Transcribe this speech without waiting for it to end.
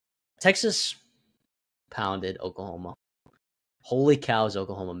Texas pounded Oklahoma. Holy cow, is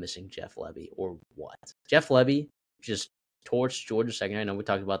Oklahoma missing Jeff Lebby or what? Jeff Lebby just torched Georgia secondary. I know we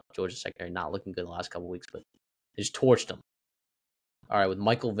talked about Georgia secondary not looking good the last couple of weeks, but they just torched them. All right, with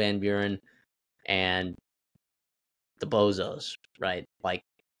Michael Van Buren and the Bozos, right? Like,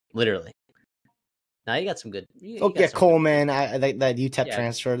 literally. Now you got some good. Coleman, that UTEP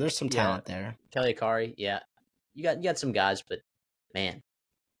transfer. There's some talent there. Kelly Akari, yeah. You got some guys, but man,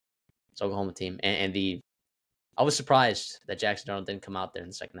 it's Oklahoma team. I was surprised that Jackson Arnold didn't come out there in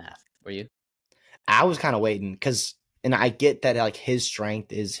the second half. Were you? I was kind of waiting and I get that like his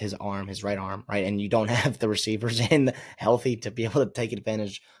strength is his arm, his right arm, right? And you don't have the receivers in healthy to be able to take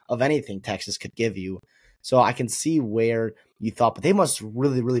advantage of anything Texas could give you. So I can see where you thought, but they must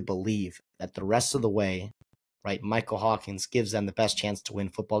really, really believe that the rest of the way, right, Michael Hawkins gives them the best chance to win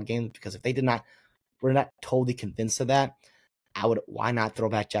football games, because if they we're not totally convinced of that, why not throw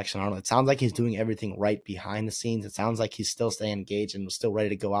back Jackson Arnold? It sounds like he's doing everything right behind the scenes. It sounds like he's still staying engaged and still ready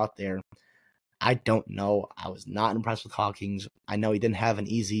to go out there. I don't know. I was not impressed with Hawkins. I know he didn't have an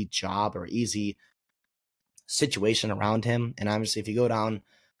easy job or easy situation around him. And obviously, if you go down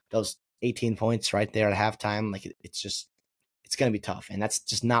those 18 points right there at halftime, like it's going to be tough. And that's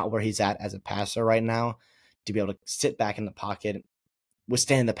just not where he's at as a passer right now, to be able to sit back in the pocket,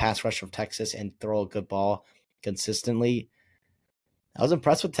 withstand the pass rush of Texas, and throw a good ball consistently. I was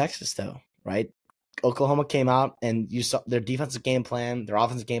impressed with Texas, though, right? Oklahoma came out, and you saw their defensive game plan, their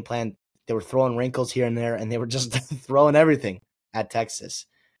offensive game plan. They were throwing wrinkles here and there, and they were just throwing everything at Texas.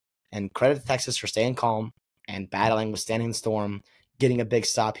 And credit to Texas for staying calm and battling, withstanding the storm, getting a big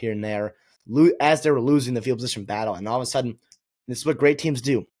stop here and there, as they were losing the field position battle. And all of a sudden, this is what great teams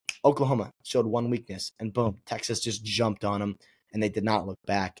do. Oklahoma showed one weakness, and boom, Texas just jumped on them, and they did not look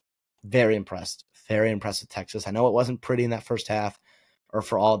back. Very impressed with Texas. I know it wasn't pretty in that first half, or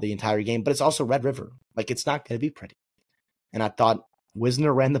for all the entire game, but it's also Red River. Like, it's not going to be pretty. And I thought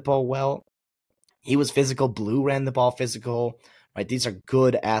Wisner ran the ball well. He was physical. Blue ran the ball physical, right? These are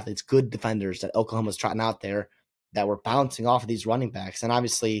good athletes, good defenders that Oklahoma's trotting out there that were bouncing off of these running backs. And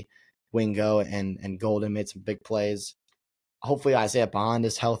obviously Wingo and Golden made some big plays. Hopefully Isaiah Bond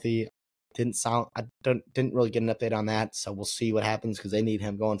is healthy. I didn't really get an update on that, so we'll see what happens, because they need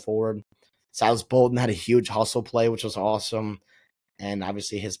him going forward. Silas Bolden had a huge hustle play, which was awesome. And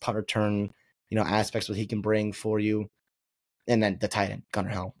obviously his punt return, aspects what he can bring for you. And then the tight end,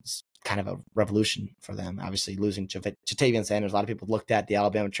 Gunnar Helm, is kind of a revolution for them. Obviously losing Jatavian Sanders. A lot of people looked at the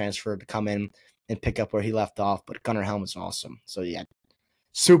Alabama transfer to come in and pick up where he left off, but Gunnar Helm is awesome. So yeah,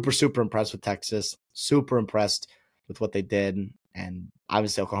 super, super impressed with Texas. Super impressed with what they did. And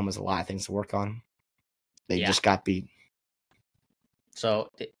obviously Oklahoma has a lot of things to work on. They just got beat. So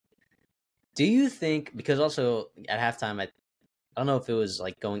do you think, because also at halftime, I don't know if it was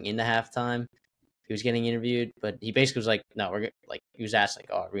like going into halftime, he was getting interviewed, but he basically was like, no, he was asked, like,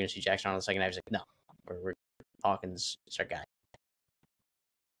 oh, we're going to see Jackson Arnold in the second half. He's like, no, we're Hawkins is our guy.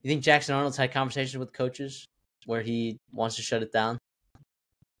 You think Jackson Arnold's had conversations with coaches where he wants to shut it down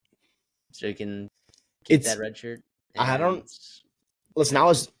so he can keep that red shirt? I don't listen. I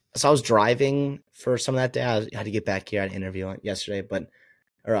was driving for some of that day. I had to get back here. I had an interview yesterday,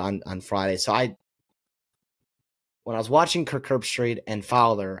 on Friday. So when I was watching Kirk Herbstreit and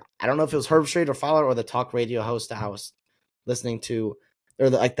Fowler, I don't know if it was Herbstreit or Fowler or the talk radio host that I was listening to, or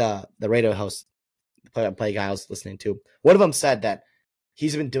the radio host, the play-by-play guy I was listening to. One of them said that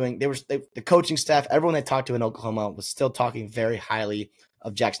he's been doing. The coaching staff, everyone they talked to in Oklahoma was still talking very highly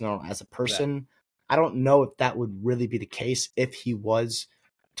of Jackson Arnold as a person. Yeah. I don't know if that would really be the case if he was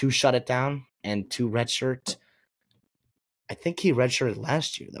to shut it down and to redshirt. I think he redshirted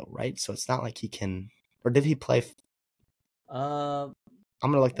last year though, right? So it's not like he can, or did he play? I'm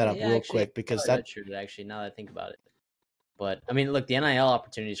gonna look that up real quick, because that redshirted, actually, now that I think about it. But I mean, look, the NIL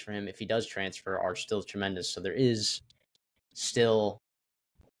opportunities for him, if he does transfer, are still tremendous. So there is still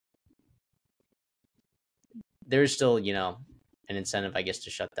an incentive, I guess, to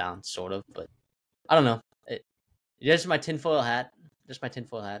shut down, sort of. But I don't know. Just my tinfoil hat.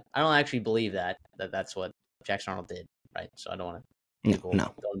 I don't actually believe that's what Jackson Arnold did, right? So I don't want to.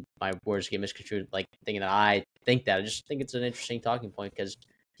 No. My words get misconstrued, like thinking that I think that. I just think it's an interesting talking point, because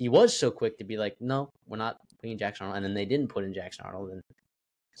he was so quick to be like, no, we're not putting Jackson Arnold. And then they didn't put in Jackson Arnold. And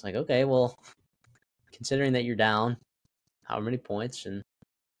it's like, okay, well, considering that you're down however many points and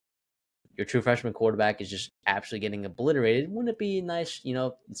your true freshman quarterback is just absolutely getting obliterated, wouldn't it be nice,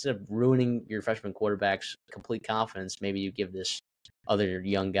 instead of ruining your freshman quarterback's complete confidence, maybe you give this other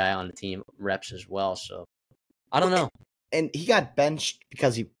young guy on the team reps as well. So I don't know. And he got benched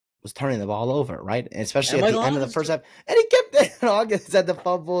because he was turning the ball over, right? And especially And at the Michael end of the Hawkins first half. And he kept Hawkins had the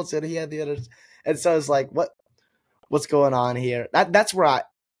fumbles and he had the others. And so it's like, what's going on here? That's where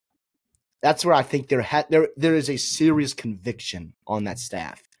I think there is a serious conviction on that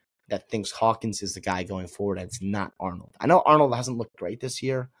staff that thinks Hawkins is the guy going forward, and it's not Arnold. I know Arnold hasn't looked great this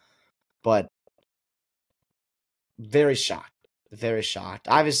year, but very shocked. Very shocked.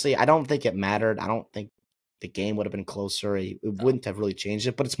 Obviously, I don't think it mattered. I don't think the game would have been closer. It wouldn't have really changed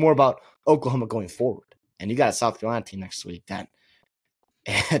it, but it's more about Oklahoma going forward. And you got a South Carolina team next week that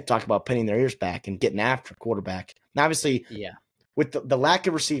talk about pinning their ears back and getting after quarterback. Now, obviously, with the lack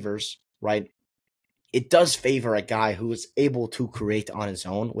of receivers, right, it does favor a guy who is able to create on his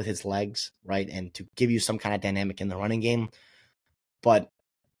own with his legs, right, and to give you some kind of dynamic in the running game. But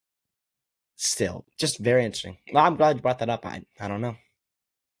still, just very interesting. Well, I'm glad you brought that up. I don't know.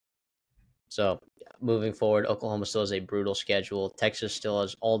 So moving forward, Oklahoma still has a brutal schedule. Texas still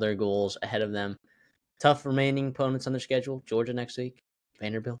has all their goals ahead of them. Tough remaining opponents on their schedule. Georgia next week.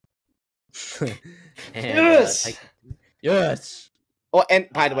 Vanderbilt. And, yes. Yes. Oh, and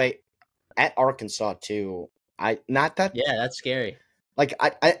by the way, at Arkansas too. Yeah, that's scary. Like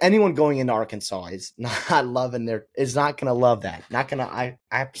anyone going into Arkansas is not loving is not gonna love that. I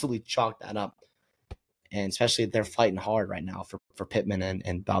absolutely chalk that up. And especially if they're fighting hard right now for Pittman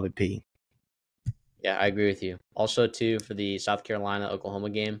and Bobby P. Yeah, I agree with you. Also, too, for the South Carolina Oklahoma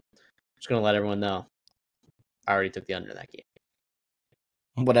game, just gonna let everyone know I already took the under that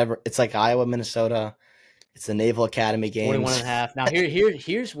game. Whatever. It's like Iowa, Minnesota. It's the Naval Academy games. 41.5. Now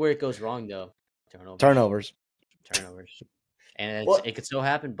here's where it goes wrong though. Turnovers. And it could still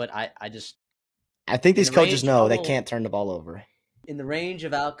happen, but I think these coaches know they can't turn the ball over. In the range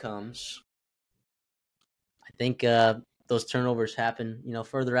of outcomes, I think those turnovers happen,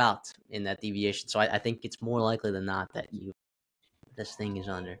 further out in that deviation. So I think it's more likely than not that this thing is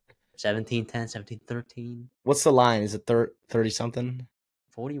under 17-10, 17-13. What's the line? Is it 30 something?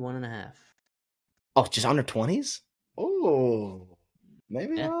 41.5. Oh, just under 20s? Oh,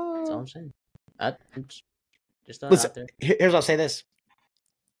 maybe. Yeah, that's all I'm saying. Just listen, out there. Here's I'll say this: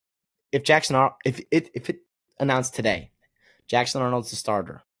 if it announced today, Jackson Arnold's the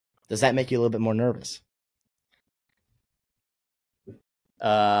starter, does that make you a little bit more nervous?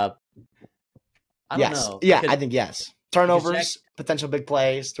 I don't know. Yeah, I think yes. Turnovers, potential big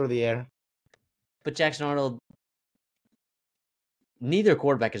plays through the air. But Jackson Arnold, neither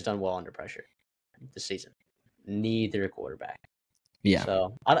quarterback has done well under pressure this season. Neither quarterback. Yeah.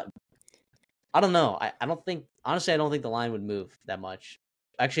 So I don't know. I don't think honestly I don't think the line would move that much.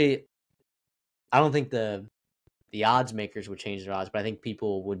 Actually, I don't think the odds makers would change their odds, but I think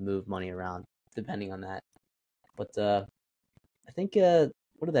people would move money around depending on that. But I think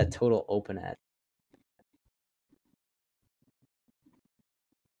what did that total open at?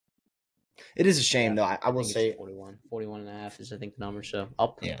 It is a shame though. I will say 41.5 is I think the number. So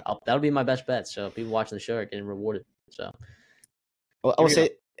that'll be my best bet. So people watching the show are getting rewarded. So I will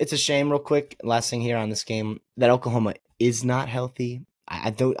say it's a shame real quick. Last thing here on this game that Oklahoma is not healthy.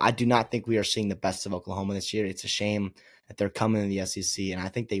 I do not think we are seeing the best of Oklahoma this year. It's a shame that they're coming in the SEC, and I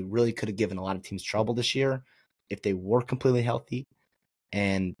think they really could have given a lot of teams trouble this year if they were completely healthy.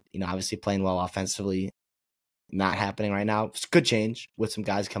 And obviously playing well offensively, not happening right now. It's good change with some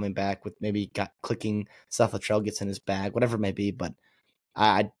guys coming back with maybe clicking stuff. Latrell gets in his bag, whatever it may be. But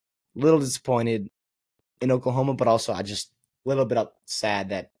I a little disappointed in Oklahoma, but also I just a little bit sad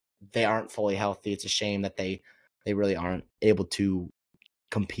that they aren't fully healthy. It's a shame that they really aren't able to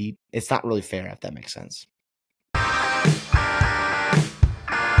compete. It's not really fair, if that makes sense.